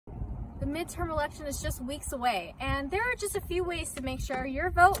The midterm election is just weeks away, and there are just a few ways to make sure your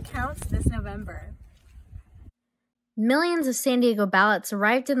vote counts this November. Millions of San Diego ballots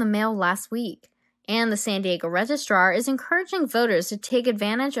arrived in the mail last week, and the San Diego Registrar is encouraging voters to take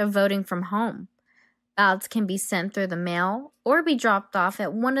advantage of voting from home. Ballots can be sent through the mail or be dropped off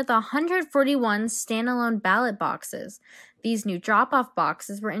at one of the 141 standalone ballot boxes. These new drop-off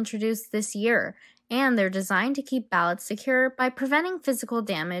boxes were introduced this year, and they're designed to keep ballots secure by preventing physical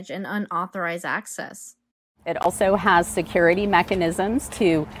damage and unauthorized access. It also has security mechanisms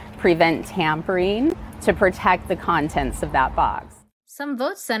to prevent tampering, to protect the contents of that box. Some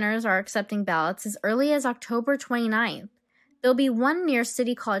vote centers are accepting ballots as early as October 29th. There'll be one near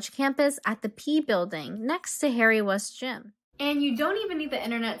City College campus at the P building next to Harry West Gym. And you don't even need the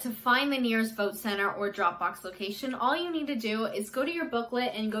internet to find the nearest vote center or Dropbox location. All you need to do is go to your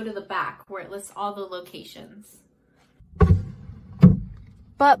booklet and go to the back where it lists all the locations.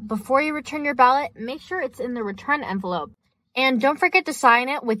 But before you return your ballot, make sure it's in the return envelope. And don't forget to sign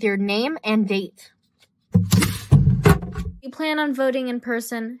it with your name and date. If you plan on voting in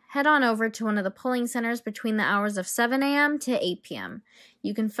person, head on over to one of the polling centers between the hours of 7 a.m. to 8 p.m.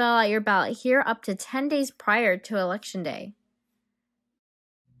 You can fill out your ballot here up to 10 days prior to Election Day.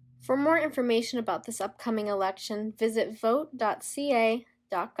 For more information about this upcoming election, visit vote.ca.gov.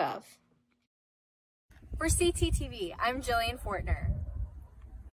 For CTTV, I'm Jillian Fortner.